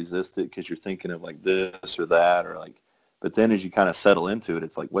kind of resist it because you're thinking of like this or that, or like, but then as you kind of settle into it,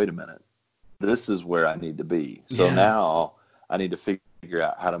 it's like, wait a minute, this is where I need to be. So now I need to figure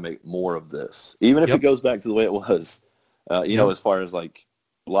out how to make more of this, even if it goes back to the way it was, as far as like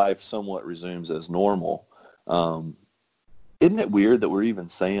life somewhat resumes as normal. Isn't it weird that we're even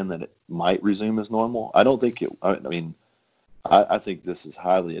saying that it might resume as normal? I don't think it. I mean, I think this is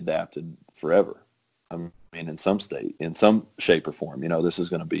highly adapted forever. I mean, in some shape or form, this is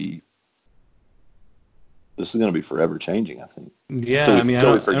going to be forever changing, I think. Yeah,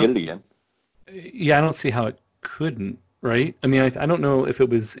 until we forget it again. Yeah, I don't see how it couldn't. Right? I mean, I don't know if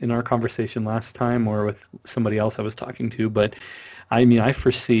it was in our conversation last time or with somebody else I was talking to, but I mean, I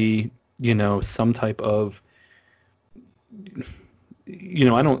foresee, some type of,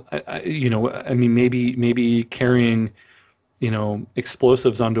 maybe carrying,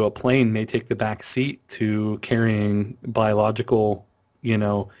 explosives onto a plane may take the back seat to carrying biological, I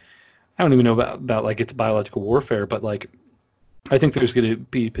don't even know about like it's biological warfare, but like I think there's going to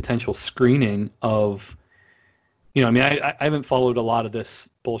be potential screening of, I haven't followed a lot of this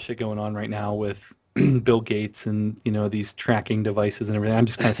bullshit going on right now with Bill Gates and, these tracking devices and everything. I'm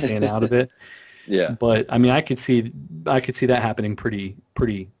just kind of staying out of it. Yeah. But I mean, I could see that happening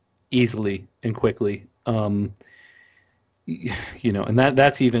pretty easily and quickly. And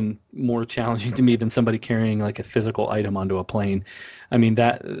that's even more challenging to me than somebody carrying like a physical item onto a plane. I mean,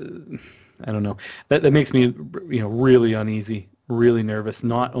 that I don't know. That makes me, really uneasy, really nervous,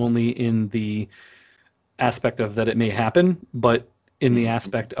 not only in the aspect of that it may happen, but in the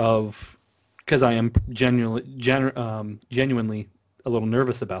aspect of, because I am genuinely a little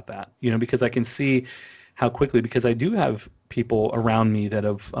nervous about that, because I can see how quickly, because I do have people around me that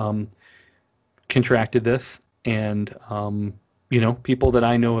have contracted this, and people that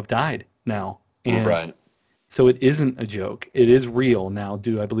I know have died now. And right. So it isn't a joke. It is real now.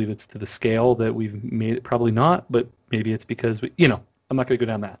 Do I believe it's to the scale that we've made it? Probably not, but maybe it's because I'm not going to go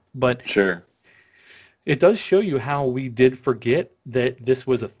down that. But sure, it does show you how we did forget that this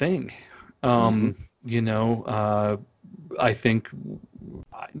was a thing. I think,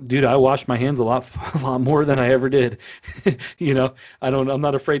 dude, I wash my hands a lot more than I ever did. I'm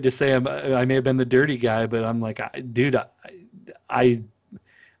not afraid to say I may have been the dirty guy, but I'm like,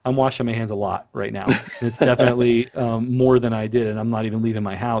 I'm washing my hands a lot right now. It's definitely more than I did, and I'm not even leaving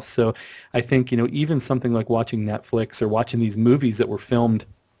my house. So I think, even something like watching Netflix or watching these movies that were filmed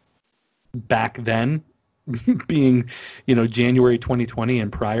back then, being, January 2020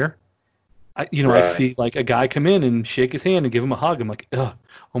 and prior, I see like a guy come in and shake his hand and give him a hug. I'm like, ugh,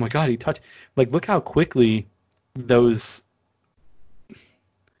 oh my God, he touched. Like, look how quickly those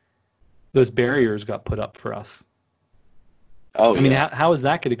barriers got put up for us. Oh, I mean, how is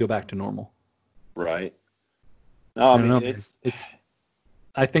that going to go back to normal? Right. No, I mean, it's.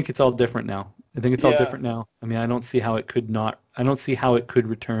 I think it's all different now. I think it's all different now. I mean, I don't see how it could not. I don't see how it could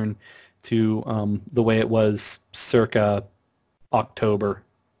return to the way it was circa October,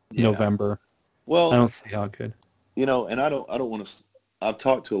 November. Well, I don't see how it could. And I don't want to. I've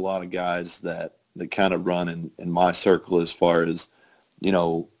talked to a lot of guys that kind of run in my circle as far as,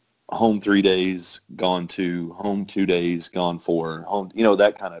 home 3 days, gone 2, home 2 days, gone 4, home,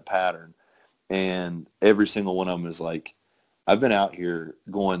 that kind of pattern. And every single one of them is like, I've been out here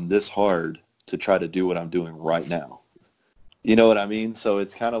going this hard to try to do what I'm doing right now. You know what I mean? So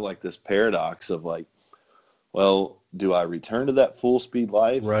it's kind of like this paradox of like, well, do I return to that full speed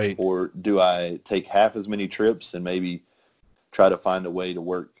life? Right. Or do I take half as many trips and maybe try to find a way to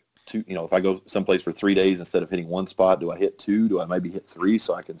work two, if I go someplace for 3 days, instead of hitting one spot, do I hit 2? Do I maybe hit 3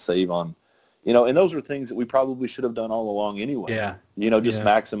 so I can save on, and those are things that we probably should have done all along anyway. Yeah.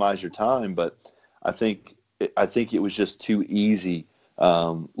 Maximize your time. But I think it was just too easy.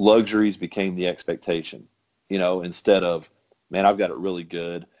 Luxuries became the expectation, instead of, man, I've got it really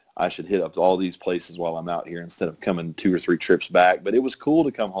good. I should hit up all these places while I'm out here instead of coming 2 or 3 trips back. But it was cool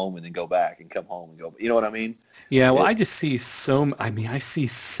to come home and then go back and come home and go. You know what I mean? Yeah, well, I just see I see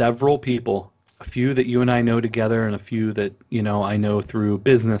several people, a few that you and I know together and a few that, I know through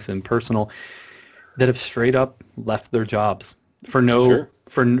business and personal, that have straight up left their jobs for no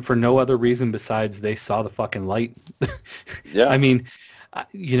other reason besides they saw the fucking light. Yeah. I mean,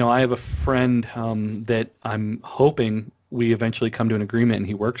 I have a friend that I'm hoping we eventually come to an agreement, and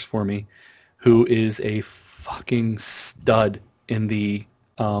he works for me, who is a fucking stud in the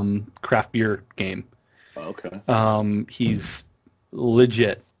craft beer game. Okay. He's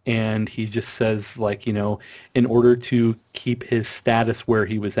legit, and he just says, like, in order to keep his status where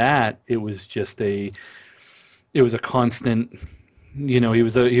he was at, it was a constant, he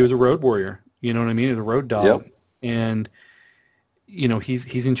was a road warrior, you know what I mean? He was a road dog. Yep. And,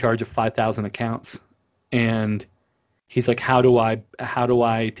 he's in charge of 5,000 accounts, and he's like, how do I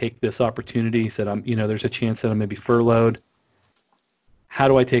take this opportunity? He said, there's a chance that I'm going to be furloughed. How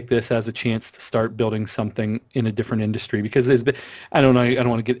do I take this as a chance to start building something in a different industry? Because I don't know. I don't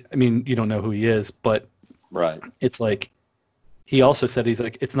want to get. I mean, you don't know who he is, but right. It's like he also said, he's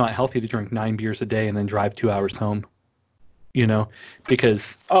like, it's not healthy to drink 9 beers a day and then drive 2 hours home.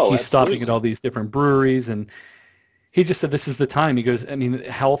 Because he's stopping at all these different breweries, and he just said this is the time. He goes,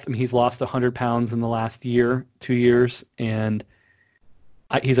 health. He's lost 100 pounds in the last 2 years, and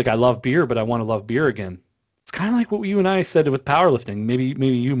he's like, I love beer, but I want to love beer again. It's kind of like what you and I said with powerlifting. Maybe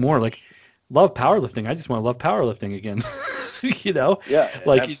you more, like, love powerlifting. I just want to love powerlifting again. Yeah,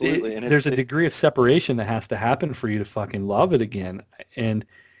 like absolutely. And there's a degree of separation that has to happen for you to fucking love it again. And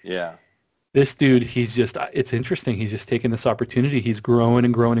yeah, This dude, it's interesting. He's just taking this opportunity. He's growing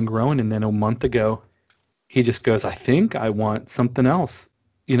and growing and growing. And then a month ago, he just goes, I think I want something else.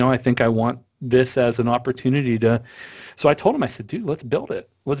 I think I want this as an opportunity to. So I told him, I said, dude, let's build it.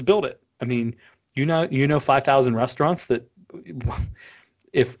 Let's build it. I mean, 5,000 restaurants that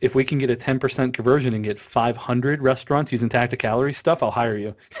if we can get a 10% conversion and get 500 restaurants using Tacticalory stuff, I'll hire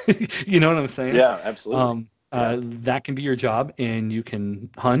you. You know what I'm saying? Yeah, absolutely. That can be your job, and you can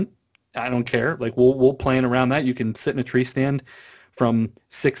hunt. I don't care. Like we'll plan around that. You can sit in a tree stand from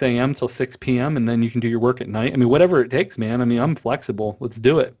 6 a.m. till 6 p.m. and then you can do your work at night. I mean, whatever it takes, man. I mean, I'm flexible. Let's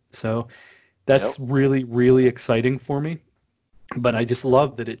do it. So that's really, really exciting for me. But I just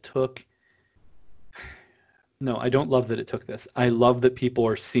love that it took. No, I don't love that it took this. I love that people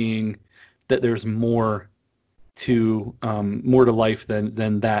are seeing that there's more to life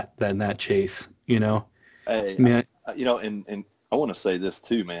than that chase. Hey, and I want to say this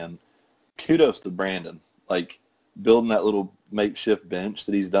too, man. Kudos to Brandon, like building that little makeshift bench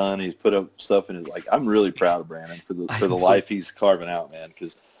that he's done. He's put up stuff in his, like, I'm really proud of Brandon for the life he's carving out, man.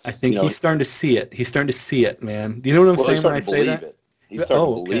 Because I think he's starting to see it. He's starting to see it, man. Do you know what I'm saying when I say that? He's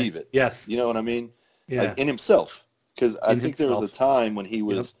starting to believe it. Yes. You know what I mean? Yeah. Like in himself. Because I think there was a time when he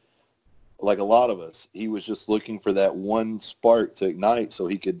was, like a lot of us, he was just looking for that one spark to ignite so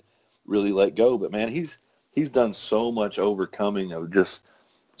he could really let go. But man, he's done so much overcoming of just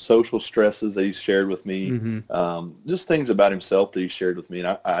social stresses that he's shared with me, just things about himself that he shared with me.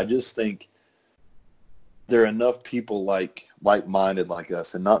 And I just think there are enough people like-minded like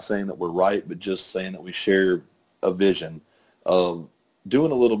us, and not saying that we're right, but just saying that we share a vision of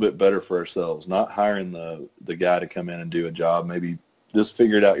doing a little bit better for ourselves, not hiring the guy to come in and do a job. Maybe just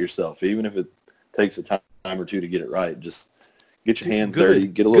figure it out yourself, even if it takes a time or two to get it right. Just get your hands dirty,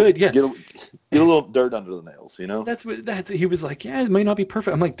 get a little dirt under the nails, He was like, yeah, it might not be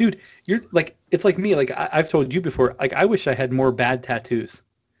perfect. I'm like, dude, you're like, it's like me. Like I've told you before, like I wish I had more bad tattoos.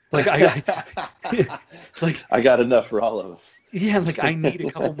 Like I got enough for all of us. Yeah, like I need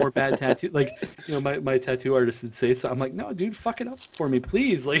a couple more bad tattoos. Like, my tattoo artist would say so. I'm like, no, dude, fuck it up for me,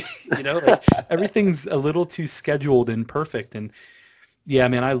 please. Like, like everything's a little too scheduled and perfect. And yeah,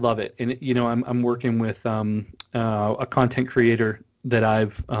 man, I love it. And I'm working with a content creator that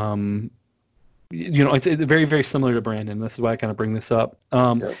I've it's very, very similar to Brandon. This is why I kind of bring this up.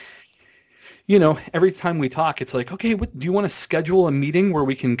 Every time we talk, it's like, okay, do you want to schedule a meeting where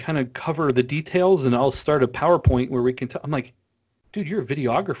we can kind of cover the details, and I'll start a PowerPoint where we can I'm like, dude, you're a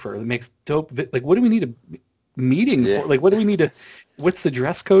videographer that makes dope like, what do we need a meeting for? Like, what do we need to what's the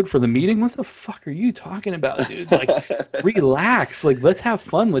dress code for the meeting? What the fuck are you talking about, dude? Like, relax. Like, let's have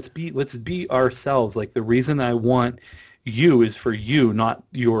fun. Let's be ourselves. Like, the reason I want you is for you, not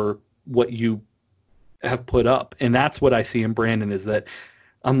what you have put up. And that's what I see in Brandon, is that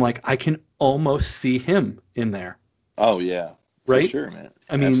I'm like, I can almost see him in there. Oh yeah, right. For sure, man.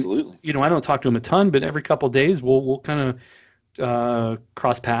 I mean, absolutely. I don't talk to him a ton, but every couple of days we'll kind of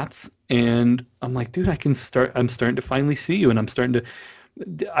cross paths, and I'm like, dude, I'm starting to finally see you, and I'm starting to.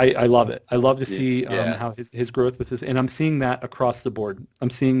 I love it. I love to see how his growth with this, and I'm seeing that across the board.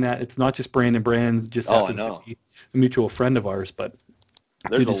 I'm seeing that it's not just Brandon. Brand just happens to be a mutual friend of ours, but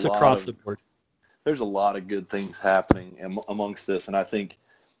it's across the board. There's a lot of good things happening amongst this, and I think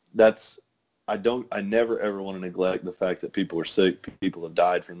I never ever want to neglect the fact that people are sick, people have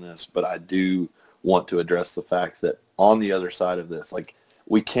died from this, but I do want to address the fact that on the other side of this, like,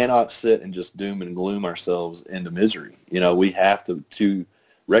 we cannot sit and just doom and gloom ourselves into misery. We have to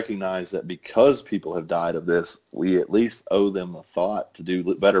recognize that because people have died of this, we at least owe them a thought to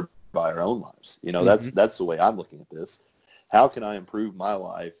do better by our own lives. That's the way I'm looking at this. How can I improve my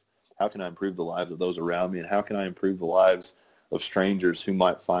life? How can I improve the lives of those around me? And how can I improve the lives of strangers who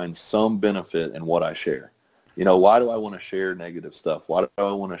might find some benefit in what I share? Why do I want to share negative stuff? Why do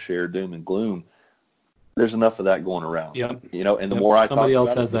I want to share doom and gloom? There's enough of that going around. Yep. And the more I talk about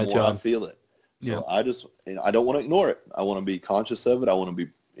it, the more job. I feel it. So I just, I don't want to ignore it. I want to be conscious of it. I want to be,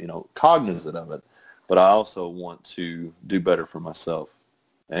 cognizant of it. But I also want to do better for myself,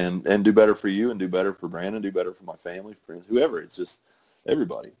 and do better for you, and do better for Brandon, do better for my family, friends, whoever. It's just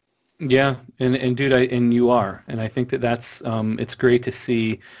everybody. Yeah, and dude, and you are, and I think that's it's great to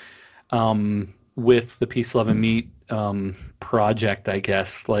see with the Peace, Love, and Meat project, I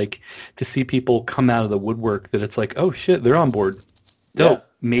guess, like, to see people come out of the woodwork that it's like, oh shit, they're on board. Dope. Yeah.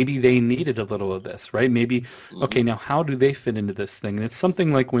 Maybe they needed a little of this, right? Maybe okay, now how do they fit into this thing? And it's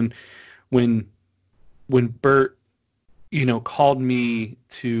something like when Bert, called me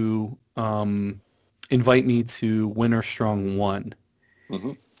to invite me to Winter Strong 1.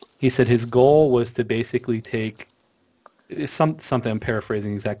 Mm-hmm. He said his goal was to basically take it's something, I'm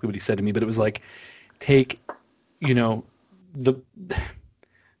paraphrasing exactly what he said to me, but it was like, take, you know, the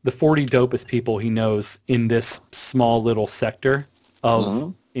 40 dopest people he knows in this small little sector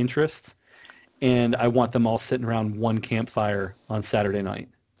of interests, and I want them all sitting around one campfire on Saturday night.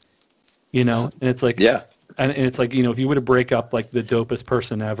 You know, and it's like, yeah. And it's like, you know, if you were to break up like the dopest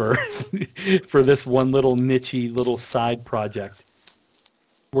person ever for this one little niche-y little side project,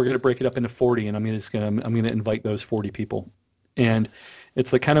 we're going to break it up into 40, and I'm going to invite those 40 people. And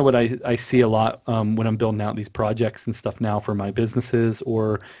it's like kind of what I see a lot when I'm building out these projects and stuff now for my businesses,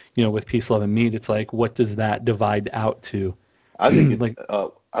 or, you know, with Peace, Love, and Meat. It's like, what does that divide out to? I think it's, like,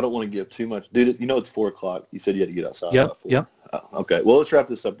 I don't want to give too much. Dude, you know it's 4 o'clock. You said you had to get outside. Yep. Okay. Well, let's wrap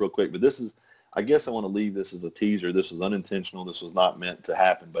this up real quick. But I guess I want to leave this as a teaser. This was unintentional. This was not meant to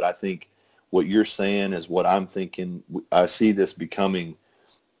happen. But I think what you're saying is what I'm thinking. I see this becoming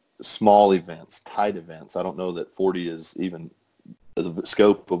small events, tight events. I don't know that 40 is even the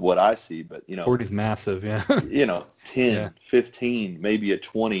scope of what I see, but, you know. 40 is massive, yeah. You know, 10, 15, maybe a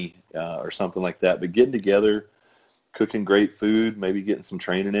 20 or something like that. But getting together, cooking great food, maybe getting some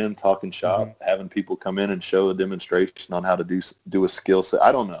training in, talking shop, having people come in and show a demonstration on how to do a skill set.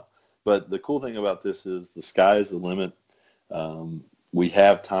 I don't know. But the cool thing about this is the sky is the limit. We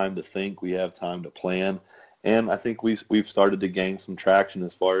have time to think. We have time to plan. And I think we've started to gain some traction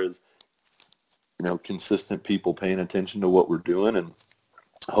as far as, you know, consistent people paying attention to what we're doing. And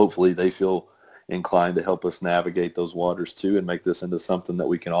hopefully they feel inclined to help us navigate those waters too and make this into something that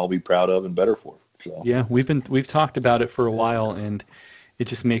we can all be proud of and better for. So. Yeah, we've talked about it for a while, and it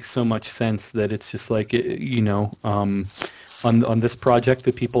just makes so much sense that it's just like, you know, on this project,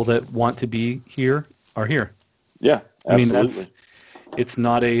 the people that want to be here are here. Yeah, absolutely. I mean, it's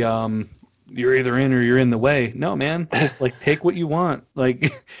not a you're either in or you're in the way. No, man. Like, take what you want.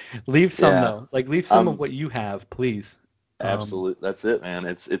 Like, leave some though. Like, leave some of what you have, please. Absolutely, that's it, man.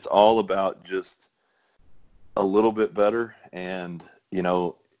 It's all about just a little bit better, and, you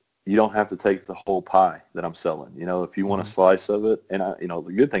know, you don't have to take the whole pie that I'm selling. You know, if you want a slice of it, and you know,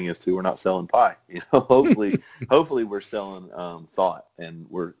 the good thing is too, we're not selling pie. You know, hopefully we're selling thought, and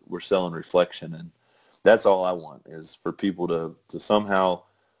we're selling reflection, and that's all I want is for people to somehow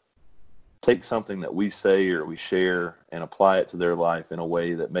take something that we say or we share and apply it to their life in a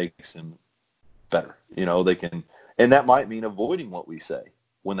way that makes them better. You know, they can, and that might mean avoiding what we say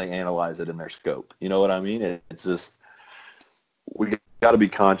when they analyze it in their scope. You know what I mean? It's just, we got to be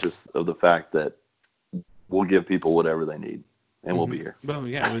conscious of the fact that we'll give people whatever they need, and we'll be here. Well,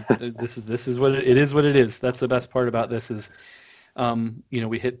 yeah, this is what it is. What it is. That's the best part about this is, you know,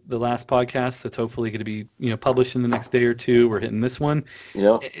 we hit the last podcast that's hopefully going to be, you know, published in the next day or two. We're hitting this one.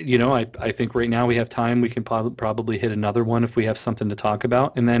 Yeah. You know, I think right now we have time. We can probably hit another one if we have something to talk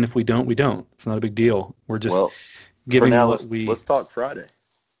about, and then if we don't, we don't. It's not a big deal. We're just giving for now, what let's talk Friday.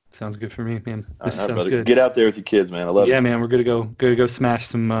 Sounds good for me, man. This sounds good. Get out there with your kids, man. I love it. Yeah, man. We're gonna go smash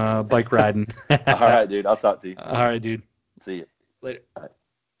some bike riding. All right, dude. I'll talk to you. All right, dude. See you Later. All right.